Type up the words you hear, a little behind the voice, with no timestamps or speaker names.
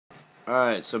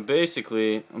Alright, so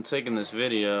basically, I'm taking this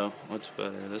video. What's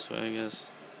better? This way, I guess.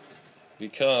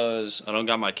 Because I don't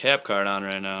got my cap card on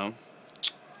right now.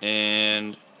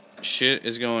 And shit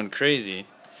is going crazy.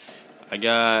 I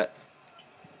got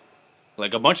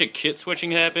like a bunch of kit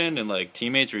switching happened and like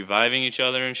teammates reviving each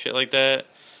other and shit like that.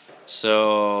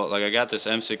 So like I got this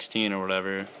M16 or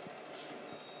whatever.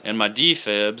 And my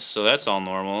defibs, so that's all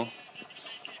normal.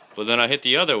 But then I hit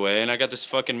the other way and I got this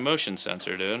fucking motion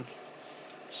sensor, dude.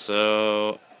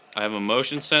 So I have a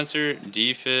motion sensor,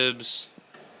 defibs,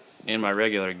 and my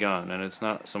regular gun, and it's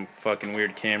not some fucking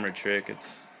weird camera trick.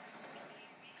 It's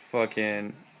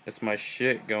my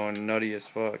shit going nutty as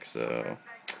fuck. So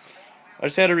I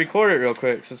just had to record it real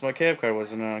quick since my cap card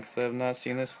wasn't on, because I have not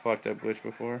seen this fucked up glitch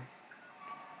before.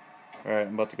 Alright,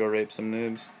 I'm about to go rape some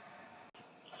noobs.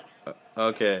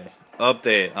 Okay,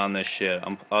 update on this shit.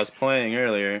 I was playing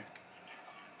earlier,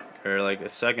 or like a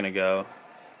second ago,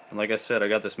 and like I said, I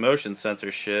got this motion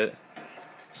sensor shit.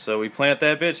 So we plant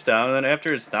that bitch down, and then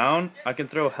after it's down, I can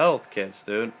throw health kits,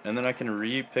 dude. And then I can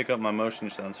pick up my motion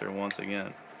sensor once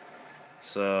again.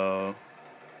 So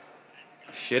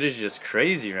shit is just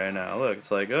crazy right now. Look, it's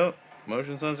like, oh,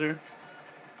 motion sensor.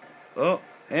 Oh,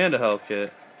 and a health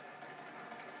kit.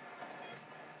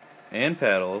 And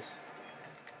paddles.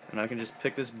 And I can just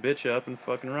pick this bitch up and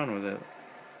fucking run with it.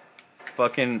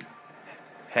 Fucking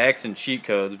hacks and cheat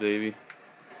codes, baby.